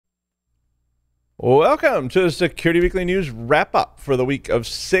Welcome to the Security Weekly News wrap-up for the week of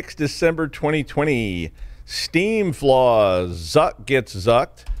 6 December 2020. Steam flaws, Zuck gets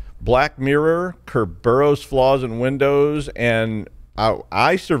zucked, Black Mirror, Kerberos flaws in Windows, and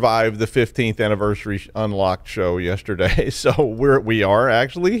I survived the 15th anniversary Unlocked show yesterday, so we are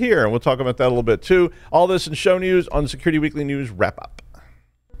actually here, and we'll talk about that a little bit too. All this and show news on Security Weekly News wrap-up.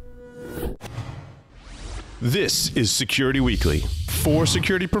 This is Security Weekly, for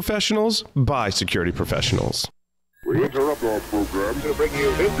security professionals, by security professionals. We interrupt our program to bring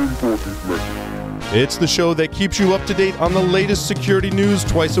you this important message. It's the show that keeps you up to date on the latest security news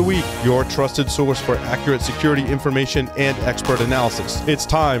twice a week, your trusted source for accurate security information and expert analysis. It's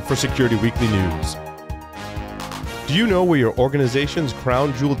time for Security Weekly News. Do you know where your organization's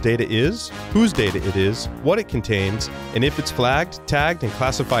crown jewel data is, whose data it is, what it contains, and if it's flagged, tagged, and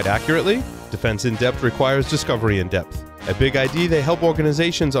classified accurately? Defense in Depth requires Discovery in Depth. At Big ID, they help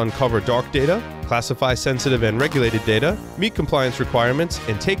organizations uncover dark data, classify sensitive and regulated data, meet compliance requirements,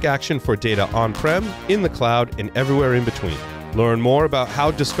 and take action for data on-prem, in the cloud, and everywhere in between. Learn more about how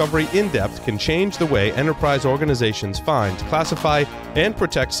Discovery in Depth can change the way enterprise organizations find, classify, and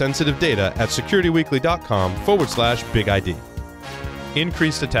protect sensitive data at securityweekly.com/Big ID.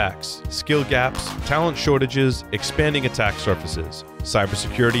 Increased attacks, skill gaps, talent shortages, expanding attack surfaces.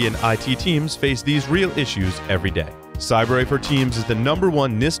 Cybersecurity and IT teams face these real issues every day. CyberA for Teams is the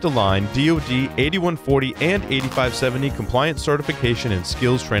 #1 NIST-aligned DoD 8140 and 8570 compliance certification and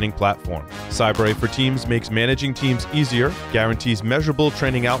skills training platform. CyberA for Teams makes managing teams easier, guarantees measurable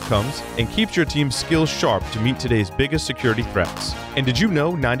training outcomes, and keeps your team's skills sharp to meet today's biggest security threats. And did you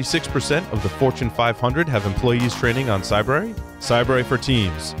know 96% of the Fortune 500 have employees training on CyberA? CyberA for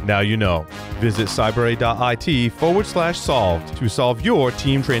Teams. Now you know. Visit cybera.it/solved to solve your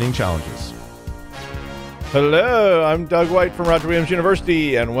team training challenges. Hello, I'm Doug White from Roger Williams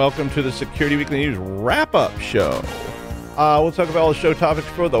University, and welcome to the Security Weekly News wrap-up show. We'll talk about all the show topics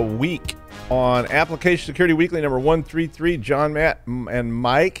for the week. On Application Security Weekly number 133, John, Matt, and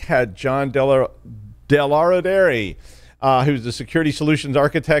Mike had John Delarodere, who's the Security Solutions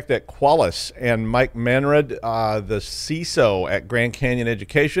Architect at Qualys, and Mike Manred, the CISO at Grand Canyon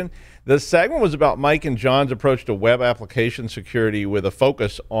Education. The segment was about Mike and John's approach to web application security with a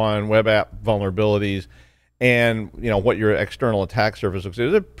focus on web app vulnerabilities and what your external attack surface looks like. It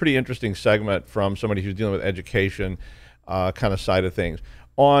was a pretty interesting segment from somebody who's dealing with education kind of side of things.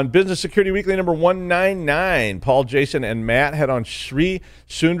 On Business Security Weekly number 199, Paul, Jason, and Matt had on Sri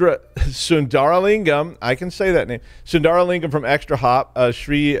Sundaralingam. I can say that name. Sundaralingam from Extra Hop.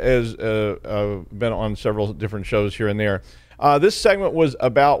 Sri has been on several different shows here and there. This segment was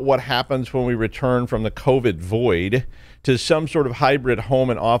about what happens when we return from the COVID void to some sort of hybrid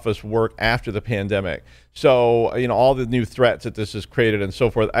home and office work after the pandemic. So, all the new threats that this has created and so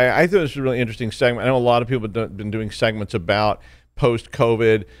forth. I thought this was a really interesting segment. I know a lot of people have been doing segments about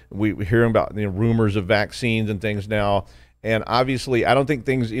post-COVID. We're hearing about rumors of vaccines and things now. And obviously, I don't think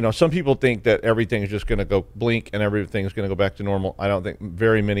things, some people think that everything's just going to go blink and everything's going to go back to normal. I don't think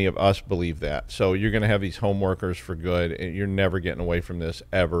very many of us believe that. So you're going to have these home workers for good, and you're never getting away from this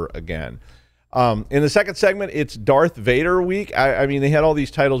ever again. In the second segment, it's Darth Vader week. I mean, they had all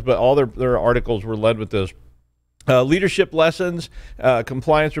these titles, but all their articles were led with this. Leadership lessons,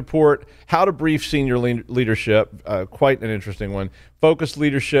 compliance report, how to brief senior leadership, quite an interesting one. Focused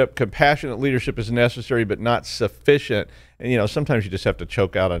leadership, compassionate leadership is necessary but not sufficient. And sometimes you just have to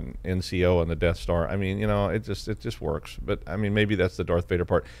choke out an NCO on the Death Star. I mean, it just works. But I mean, maybe that's the Darth Vader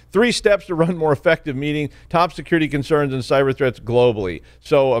part. 3 steps to run more effective meeting, top security concerns and cyber threats globally.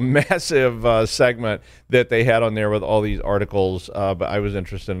 So a massive segment that they had on there with all these articles, but I was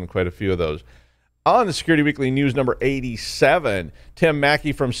interested in quite a few of those. On the Security Weekly News number 87, Tim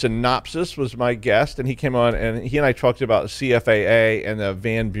Mackey from Synopsys was my guest, and he came on, and he and I talked about CFAA and the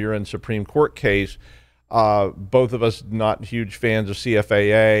Van Buren Supreme Court case. Both of us not huge fans of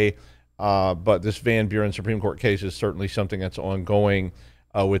CFAA, but this Van Buren Supreme Court case is certainly something that's ongoing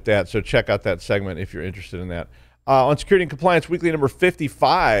with that. So check out that segment if you're interested in that. On Security and Compliance Weekly number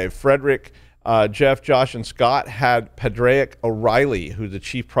 55, Frederick, Jeff, Josh, and Scott had Padraic O'Reilly, who's the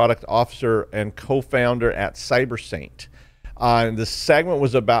Chief Product Officer and co-founder at CyberSaint. And the segment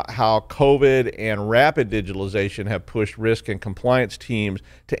was about how COVID and rapid digitalization have pushed risk and compliance teams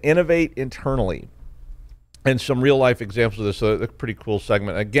to innovate internally. And some real-life examples of this, so it's a pretty cool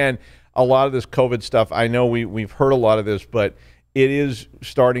segment. Again, a lot of this COVID stuff, I know we've heard a lot of this, but it is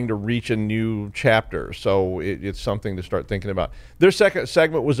starting to reach a new chapter, so it's something to start thinking about. Their second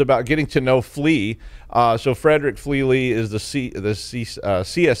segment was about getting to know Flea. So Frederick Fleeley is the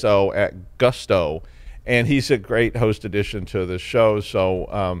CSO at Gusto, and he's a great host addition to the show.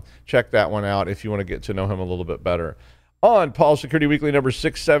 So check that one out if you want to get to know him a little bit better. On Paul's Security Weekly number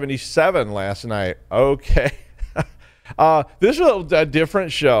 677 last night. Okay. This was a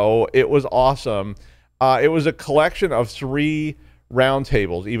different show. It was awesome. It was a collection of 3 round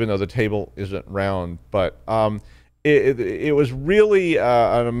tables, even though the table isn't round. But it was really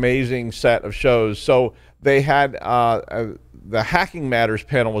an amazing set of shows. So they had the Hacking Matters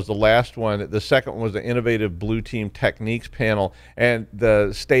panel was the last one. The second one was the Innovative Blue Team Techniques panel and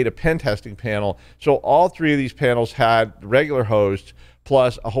the State of Pen Testing panel. So all 3 of these panels had regular hosts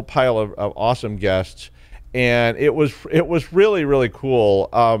plus a whole pile of awesome guests. And it was really, really cool.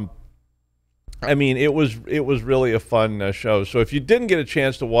 I mean, it was really a fun show. So if you didn't get a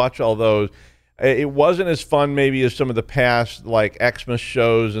chance to watch all those, it wasn't as fun maybe as some of the past like Xmas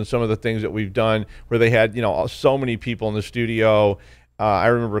shows and some of the things that we've done where they had, you know, so many people in the studio. I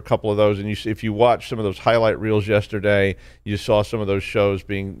remember a couple of those, and if you watched some of those highlight reels yesterday, you saw some of those shows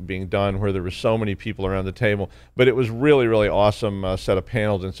being done where there were so many people around the table. But it was really, really awesome set of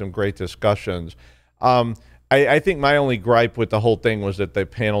panels and some great discussions. I think my only gripe with the whole thing was that the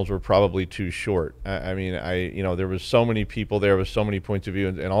panels were probably too short. I mean, you know, there was so many people there with so many points of view,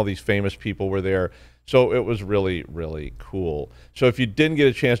 and all these famous people were there. So it was really, really cool. So if you didn't get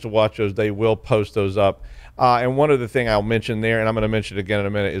a chance to watch those, they will post those up. And one other thing I'll mention there, and I'm going to mention it again in a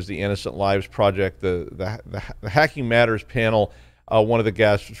minute, is the Innocent Lives Project, the Hacking Matters panel. One of the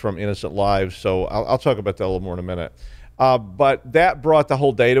guests from Innocent Lives. So I'll talk about that a little more in a minute. But that brought the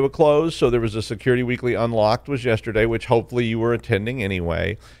whole day to a close. So there was a Security Weekly Unlocked was yesterday, which hopefully you were attending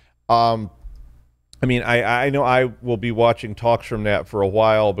anyway. I mean, I know I will be watching talks from that for a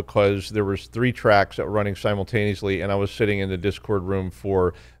while because there was 3 tracks that were running simultaneously, and I was sitting in the Discord room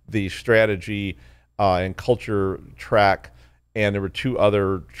for the strategy and culture track, and there were 2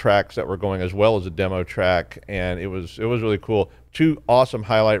 other tracks that were going as well as a demo track, and it was really cool. 2 awesome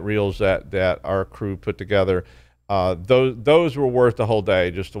highlight reels that our crew put together. Those were worth the whole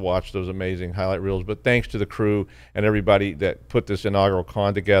day just to watch those amazing highlight reels. But thanks to the crew and everybody that put this inaugural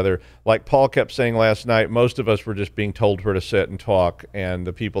con together. Like Paul kept saying last night, most of us were just being told where to sit and talk, and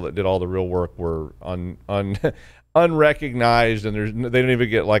the people that did all the real work were unrecognized, and they don't even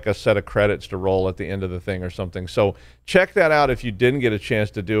get like a set of credits to roll at the end of the thing or something. So check that out if you didn't get a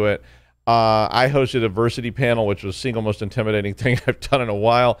chance to do it. I hosted a diversity panel, which was the single most intimidating thing I've done in a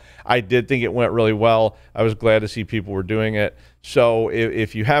while. I did think it went really well. I was glad to see people were doing it. So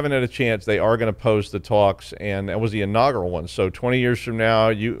if you haven't had a chance, they are going to post the talks, and that was the inaugural one. So 20 years from now,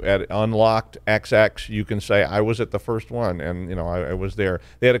 you at Unlocked XX, you can say, I was at the first one, and you know I was there.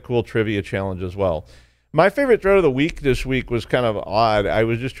 They had a cool trivia challenge as well. My favorite thread of the week this week was kind of odd. I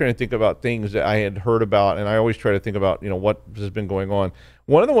was just trying to think about things that I had heard about, and I always try to think about, you know, what has been going on.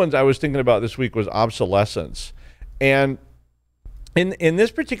 One of the ones I was thinking about this week was obsolescence. And in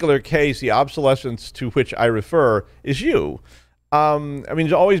this particular case, the obsolescence to which I refer is you. I mean,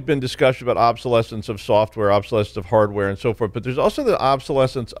 there's always been discussion about obsolescence of software, obsolescence of hardware, and so forth, but there's also the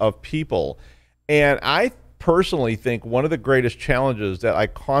obsolescence of people. And I personally think one of the greatest challenges that I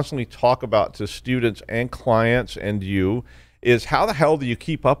constantly talk about to students and clients and you is how the hell do you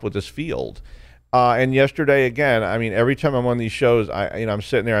keep up with this field? And yesterday, again, I mean, every time I'm on these shows, I'm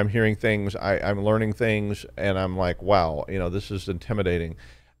sitting there, I'm hearing things, I'm learning things, and I'm like, wow, you know, this is intimidating.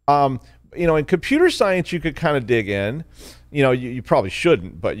 You know, in computer science, you could kind of dig in. You know, you probably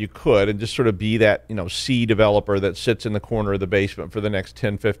shouldn't, but you could, and just sort of be that, you know, C developer that sits in the corner of the basement for the next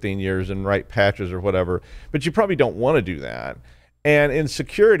 10, 15 years and write patches or whatever. But you probably don't want to do that. And in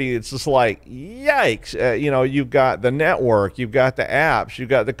security, it's just like, yikes. You know, you've got the network, you've got the apps, you've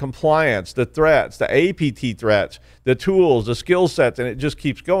got the compliance, the threats, the APT threats, the tools, the skill sets, and it just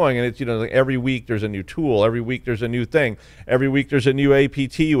keeps going. And it's, you know, like every week there's a new tool, every week there's a new thing, every week there's a new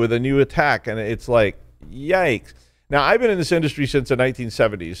APT with a new attack, and it's like, yikes. Now, I've been in this industry since the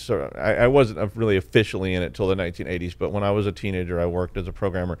 1970s, so I wasn't really officially in it till the 1980s, but when I was a teenager, I worked as a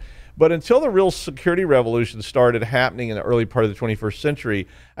programmer. But until the real security revolution started happening in the early part of the 21st century,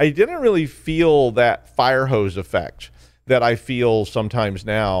 I didn't really feel that fire hose effect that I feel sometimes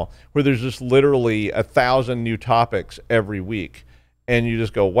now, where there's just literally 1,000 new topics every week. And you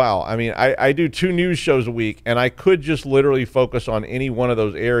just go, wow. I mean, I do 2 news shows a week, and I could just literally focus on any one of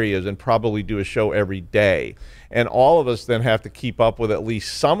those areas and probably do a show every day. And all of us then have to keep up with at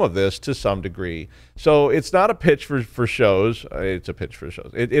least some of this to some degree. So it's not a pitch for shows. It's a pitch for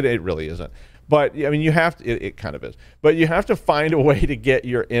shows. It really isn't. But, I mean, you have to, it kind of is. But you have to find a way to get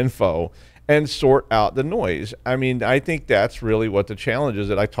your info. and sort out the noise. I mean, I think that's really what the challenge is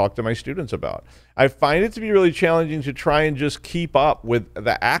that I talk to my students about. I find it to be really challenging to try and just keep up with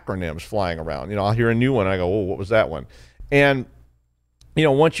the acronyms flying around. I'll hear a new one and I go, oh, what was that one? And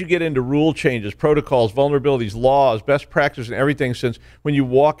once you get into rule changes, protocols, vulnerabilities, laws, best practice, and everything, since when you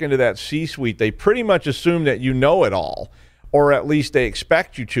walk into that C-suite, they pretty much assume that you know it all, or at least they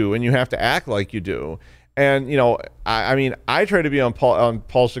expect you to, and you have to act like you do. And, I mean, I try to be on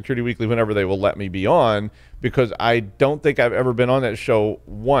Paul's Security Weekly whenever they will let me be on, because I don't think I've ever been on that show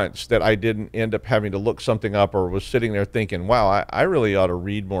once that I didn't end up having to look something up or was sitting there thinking, wow, I really ought to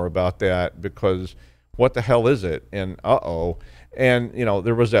read more about that, because what the hell is it? And uh-oh. And,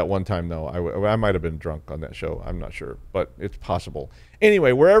 there was that one time, though, I might have been drunk on that show. I'm not sure, but it's possible.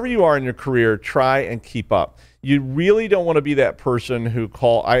 Anyway, wherever you are in your career, try and keep up. You really don't want to be that person who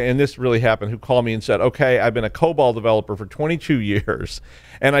and this really happened, who called me and said, okay, I've been a COBOL developer for 22 years,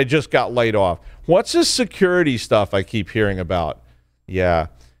 and I just got laid off. What's this security stuff I keep hearing about? Yeah.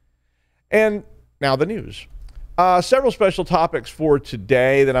 And now the news. Several special topics for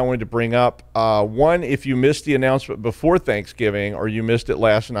today that I wanted to bring up. One, if you missed the announcement before Thanksgiving, or you missed it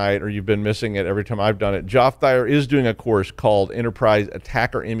last night, or you've been missing it every time I've done it, Joff is doing a course called Enterprise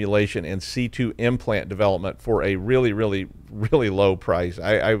Attacker Emulation and C2 Implant Development for a really, really, really low price.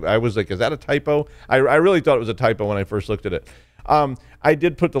 I was like, is that a typo? I really thought it was a typo when I first looked at it. I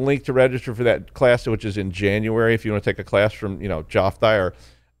did put the link to register for that class, which is in January. If you want to take a class from, Joff Thayer,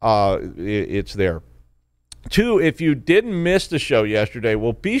 it's there. Two, if you didn't miss the show yesterday,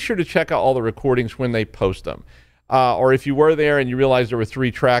 well, be sure to check out all the recordings when they post them. Or if you were there and you realized there were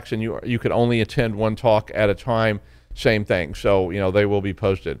 3 tracks and you could only attend one talk at a time, same thing. So, they will be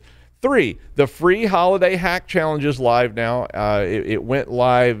posted. 3, the free holiday hack challenge is live now. It went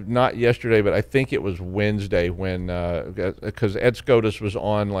live not yesterday, but I think it was Wednesday when, because Ed Skoudis was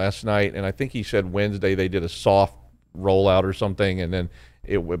on last night, and I think he said Wednesday they did a soft rollout or something, and then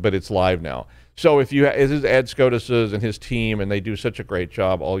but it's live now. So if this is Ed Skoudis and his team, and they do such a great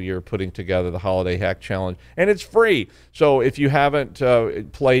job all year putting together the Holiday Hack Challenge, and it's free. So if you haven't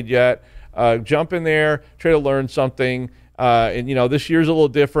played yet, jump in there, try to learn something. And this year's a little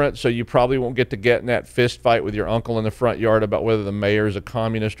different, so you probably won't get in that fist fight with your uncle in the front yard about whether the mayor is a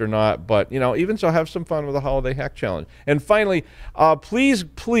communist or not. But even so, have some fun with the Holiday Hack Challenge. And finally, please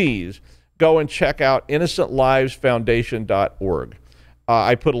go and check out InnocentLivesFoundation.org.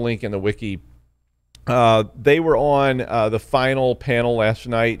 I put a link in the wiki. They were on the final panel last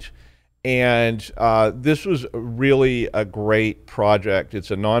night, and this was really a great project.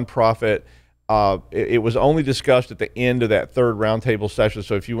 It's a nonprofit. It was only discussed at the end of that third roundtable session.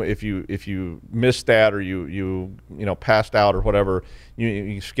 So if you missed that, or you passed out or whatever,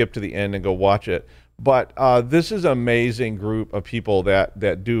 you skip to the end and go watch it. But this is an amazing group of people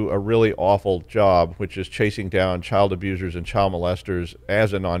that do a really awful job, which is chasing down child abusers and child molesters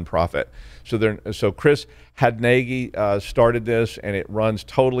as a nonprofit. So Chris Hadnagi started this, and it runs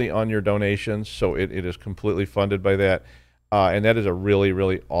totally on your donations. So it is completely funded by that. And that is a really,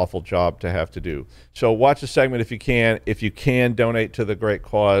 really awful job to have to do. So watch the segment if you can. If you can, donate to the great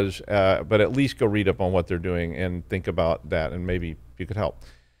cause, but at least go read up on what they're doing and think about that, and maybe you could help.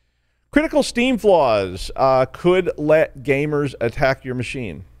 Critical Steam flaws could let gamers attack your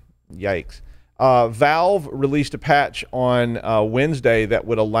machine. Yikes. Valve released a patch on Wednesday that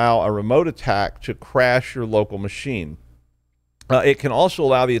would allow a remote attack to crash your local machine. It can also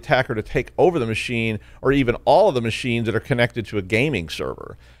allow the attacker to take over the machine, or even all of the machines that are connected to a gaming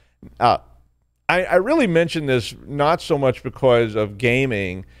server. I really mention this not so much because of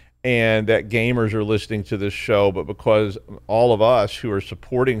gaming and that gamers are listening to this show, but because all of us who are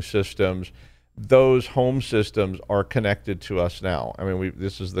supporting systems, those home systems are connected to us now. I mean,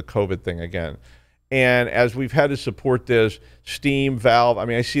 this is the COVID thing again. And as we've had to support this, Steam, Valve, I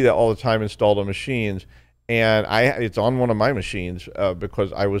mean, I see that all the time installed on machines. And it's on one of my machines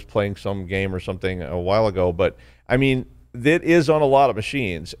because I was playing some game or something a while ago. But, I mean, it is on a lot of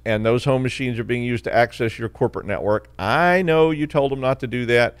machines. And those home machines are being used to access your corporate network. I know you told them not to do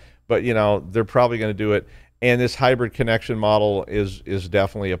that, but, they're probably going to do it. And this hybrid connection model is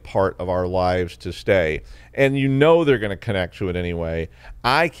definitely a part of our lives to stay. And they're going to connect to it anyway.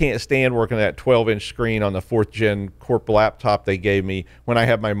 I can't stand working that 12-inch screen on the 4th-gen Corp laptop they gave me when I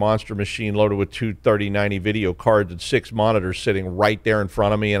have my monster machine loaded with two 3090 video cards and 6 monitors sitting right there in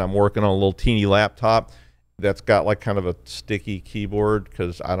front of me, and I'm working on a little teeny laptop that's got like kind of a sticky keyboard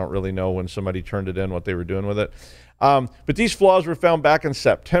because I don't really know when somebody turned it in what they were doing with it. But these flaws were found back in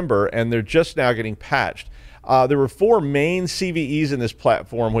September, and they're just now getting patched. There were 4 main CVEs in this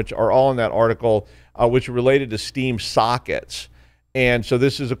platform, which are all in that article, which are related to Steam sockets. And so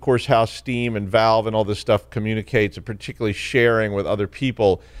this is, of course, how Steam and Valve and all this stuff communicates, and particularly sharing with other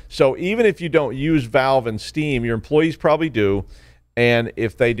people. So even if you don't use Valve and Steam, your employees probably do. And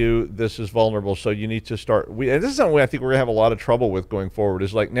if they do, this is vulnerable. So you need to start. And this is something I think we're going to have a lot of trouble with going forward.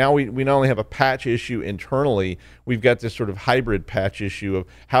 Is like now we not only have a patch issue internally, we've got this sort of hybrid patch issue of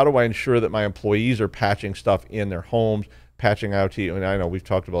how do I ensure that my employees are patching stuff in their homes, patching IoT. I mean, I know we've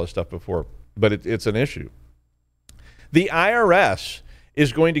talked about this stuff before, but it's an issue. The IRS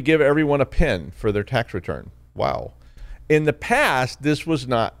is going to give everyone a PIN for their tax return. Wow. In the past, this was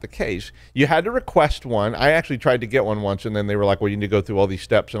not the case. You had to request one. I actually tried to get one once, and then they were like, well, you need to go through all these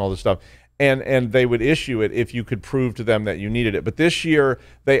steps and all this stuff. And they would issue it if you could prove to them that you needed it. But this year,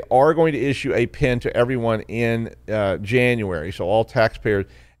 they are going to issue a PIN to everyone in January, so all taxpayers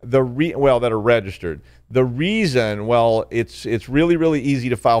that are registered. The reason, well, it's really, really easy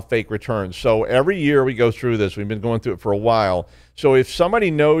to file fake returns. So every year we go through this. We've been going through it for a while. So if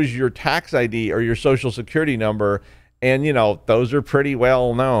somebody knows your tax ID or your social security number, and, you know, those are pretty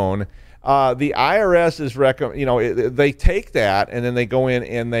well known, the IRS is they take that and then they go in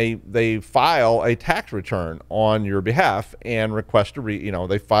and they file a tax return on your behalf and request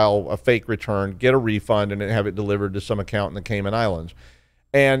they file a fake return, get a refund, and then have it delivered to some account in the Cayman Islands.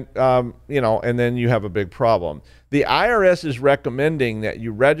 And, and then you have a big problem. The IRS is recommending that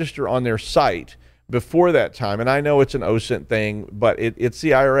you register on their site before that time. And I know it's an OSINT thing, but it's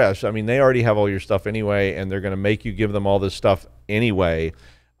the IRS. I mean, they already have all your stuff anyway, and they're going to make you give them all this stuff anyway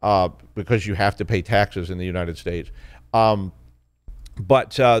because you have to pay taxes in the United States.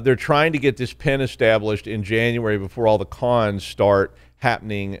 But they're trying to get this PIN established in January before all the cons start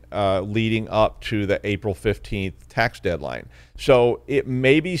happening leading up to the April 15th tax deadline. So it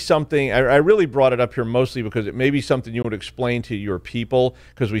may be something, I really brought it up here mostly because it may be something you would explain to your people,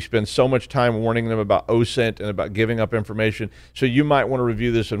 because we spend so much time warning them about OSINT and about giving up information. So you might want to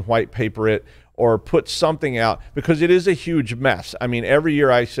review this and white paper it or put something out, because it is a huge mess. I mean, every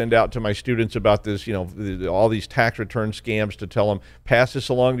year I send out to my students about this, all these tax return scams to tell them, pass this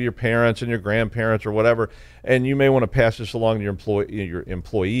along to your parents and your grandparents or whatever, and you may want to pass this along to your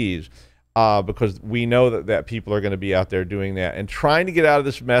employees. Because we know that people are going to be out there doing that, and trying to get out of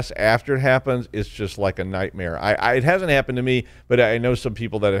this mess after it happens is just like a nightmare. It hasn't happened to me, but I know some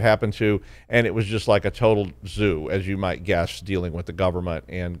people that it happened to, and it was just like a total zoo, as you might guess, dealing with the government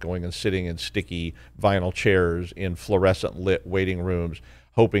and going and sitting in sticky vinyl chairs in fluorescent lit waiting rooms,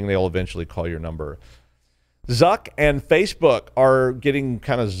 hoping they'll eventually call your number. Zuck and Facebook are getting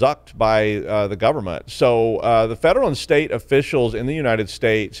kind of zucked by the government. So the federal and state officials in the United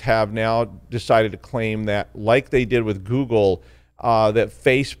States have now decided to claim that, like they did with Google, that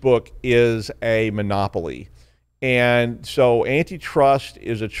Facebook is a monopoly. And so antitrust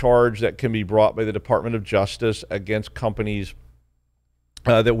is a charge that can be brought by the Department of Justice against companies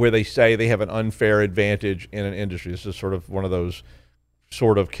where they say they have an unfair advantage in an industry. This is sort of one of those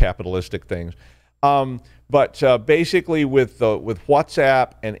sort of capitalistic things. But basically with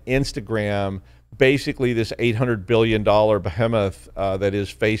WhatsApp and Instagram, basically this $800 billion behemoth that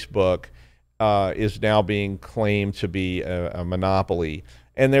is Facebook is now being claimed to be a monopoly.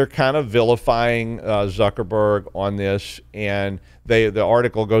 And they're kind of vilifying Zuckerberg on this. And the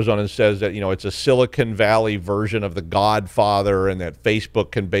article goes on and says that, it's a Silicon Valley version of the Godfather, and that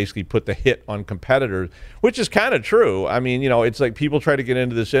Facebook can basically put the hit on competitors, which is kind of true. I mean, it's like people try to get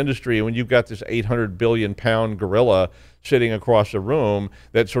into this industry, and when you've got this 800 billion pound gorilla sitting across the room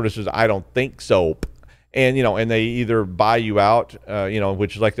that sort of says, I don't think so. And, and they either buy you out,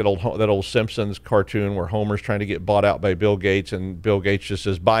 which is like that old Simpsons cartoon where Homer's trying to get bought out by Bill Gates, and Bill Gates just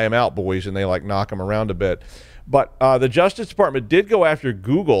says, buy him out, boys, and they like knock him around a bit. But the Justice Department did go after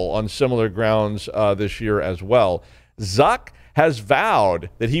Google on similar grounds this year as well. Zuck has vowed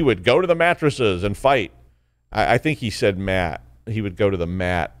that he would go to the mattresses and fight. I think he said mat. He would go to the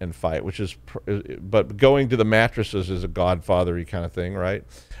mat and fight, but going to the mattresses is a Godfather-y kind of thing, right?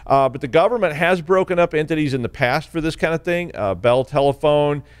 But the government has broken up entities in the past for this kind of thing. Bell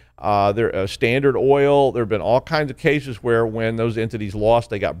Telephone, Standard Oil. There have been all kinds of cases where when those entities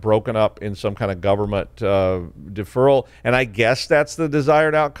lost, they got broken up in some kind of government deferral. And I guess that's the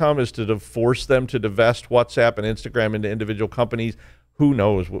desired outcome, is to force them to divest WhatsApp and Instagram into individual companies. Who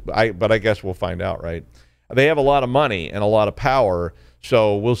knows? But I guess we'll find out, right? They have a lot of money and a lot of power,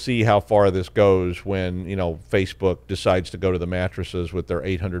 so we'll see how far this goes when, Facebook decides to go to the mattresses with their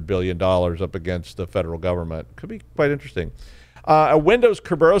 $800 billion up against the federal government. Could be quite interesting. A Windows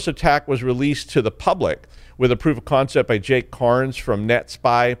Kerberos attack was released to the public with a proof of concept by Jake Carnes from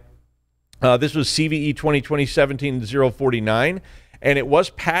NetSpy. This was CVE 2020-17-049, and it was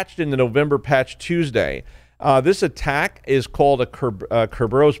patched in the November patch Tuesday. This attack is called a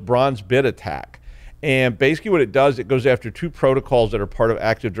Kerberos bronze bit attack. And basically what it does, it goes after two protocols that are part of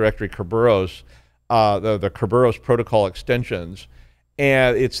Active Directory Kerberos, the Kerberos protocol extensions.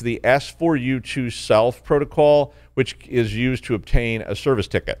 And it's the S4U2 self protocol, which is used to obtain a service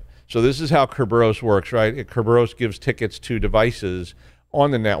ticket. So this is how Kerberos works, right? Kerberos gives tickets to devices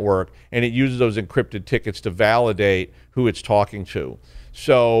on the network, and it uses those encrypted tickets to validate who it's talking to.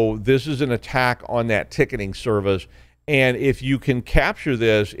 So this is an attack on that ticketing service. And if you can capture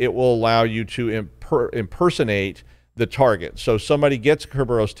this, it will allow you to impersonate the target. So somebody gets a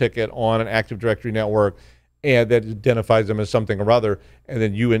Kerberos ticket on an Active Directory network, and that identifies them as something or other, and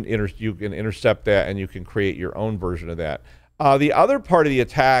then you can intercept that, and you can create your own version of that. The other part of the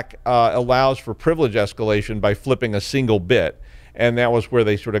attack allows for privilege escalation by flipping a single bit, and that was where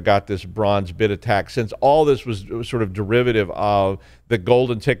they sort of got this bronze bit attack, since all this was sort of derivative of the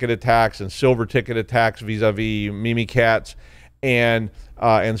golden ticket attacks and silver ticket attacks vis-a-vis Mimikatz and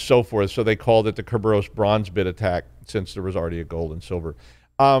so forth. So they called it the Kerberos bronze bit attack, since there was already a gold and silver.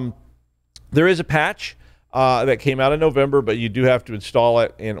 There is a patch that came out in November, but you do have to install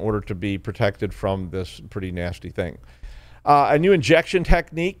it in order to be protected from this pretty nasty thing. A new injection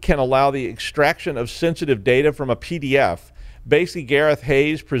technique can allow the extraction of sensitive data from a PDF. Basically, Gareth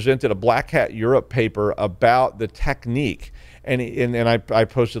Hayes presented a Black Hat Europe paper about the technique, and I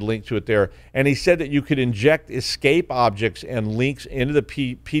posted a link to it there. And he said that you could inject escape objects and links into the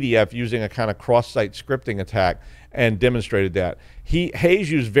PDF using a kind of cross-site scripting attack, and demonstrated that.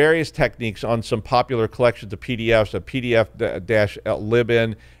 Hayes used various techniques on some popular collections of PDFs, a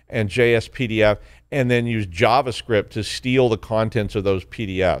PDF-libin and JSPDF, and then used JavaScript to steal the contents of those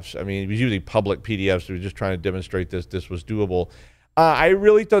PDFs. I mean, he was using public PDFs, so he was just trying to demonstrate this was doable. I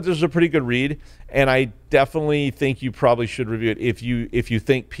really thought this was a pretty good read, and I definitely think you probably should review it if you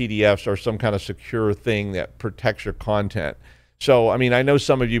think PDFs are some kind of secure thing that protects your content. So, I mean, I know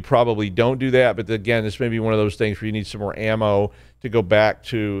some of you probably don't do that, but again, this may be one of those things where you need some more ammo to go back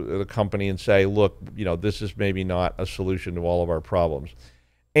to the company and say, look, you know, this is maybe not a solution to all of our problems.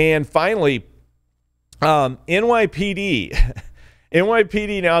 And finally, NYPD.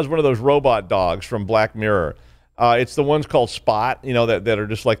 NYPD now is one of those robot dogs from Black Mirror. It's the ones called Spot, you know, that are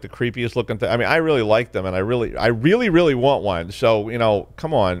just like the creepiest looking thing. I mean, I really like them, and I really want one. So, you know,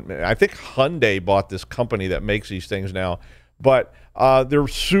 come on. I think Hyundai bought this company that makes these things now. But they're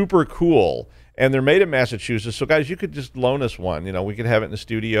super cool, and they're made in Massachusetts. So, guys, you could just loan us one. You know, we could have it in the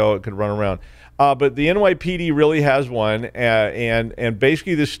studio. It could run around. But the NYPD really has one, and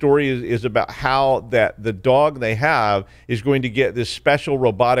basically this story is about how that the dog they have is going to get this special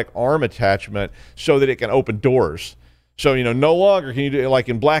robotic arm attachment so that it can open doors. So, you know, no longer can you do, like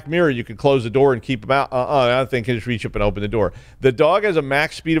in Black Mirror, you can close the door and keep them out. I think you can just reach up and open the door. The dog has a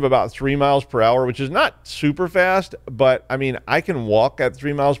max speed of about 3 miles per hour, which is not super fast, but I mean, I can walk at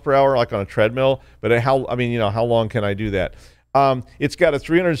 3 miles per hour like on a treadmill, but how long can I do that? It's got a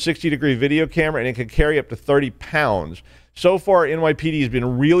 360-degree video camera, and it can carry up to 30 pounds. So far, NYPD has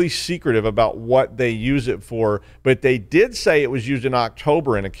been really secretive about what they use it for, but they did say it was used in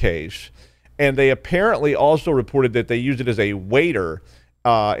October in a case. And they apparently also reported that they used it as a waiter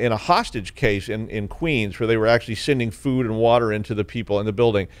in a hostage case in Queens, where they were actually sending food and water into the people in the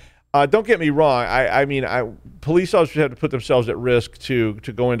building. Don't get me wrong. I mean, police officers have to put themselves at risk to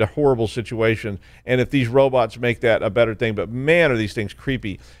go into horrible situations. And if these robots make that a better thing, but man, are these things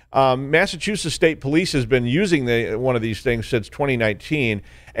creepy. Massachusetts State Police has been using one of these things since 2019,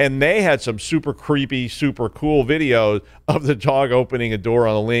 and they had some super creepy, super cool videos of the dog opening a door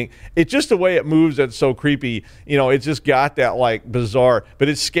on a link. It's just the way it moves that's so creepy. You know, it's just got that like bizarre, but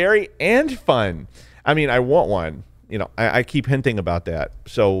it's scary and fun. I mean, I want one. You know, I keep hinting about that.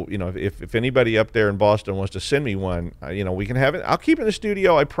 So, you know, if anybody up there in Boston wants to send me one, you know, we can have it. I'll keep it in the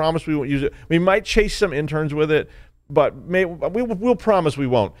studio. I promise we won't use it. We might chase some interns with it, but we'll promise we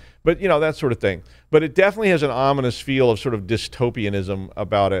won't. But, you know, that sort of thing. But it definitely has an ominous feel of sort of dystopianism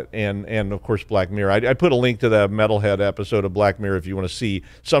about it. And of course, Black Mirror. I put a link to the Metalhead episode of Black Mirror if you want to see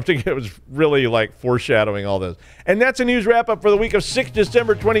something that was really like foreshadowing all this. And that's a news wrap up for the week of 6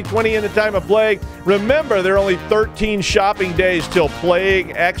 December 2020 in the time of plague. Remember, there are only 13 shopping days till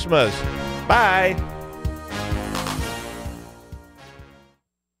Plague Xmas. Bye.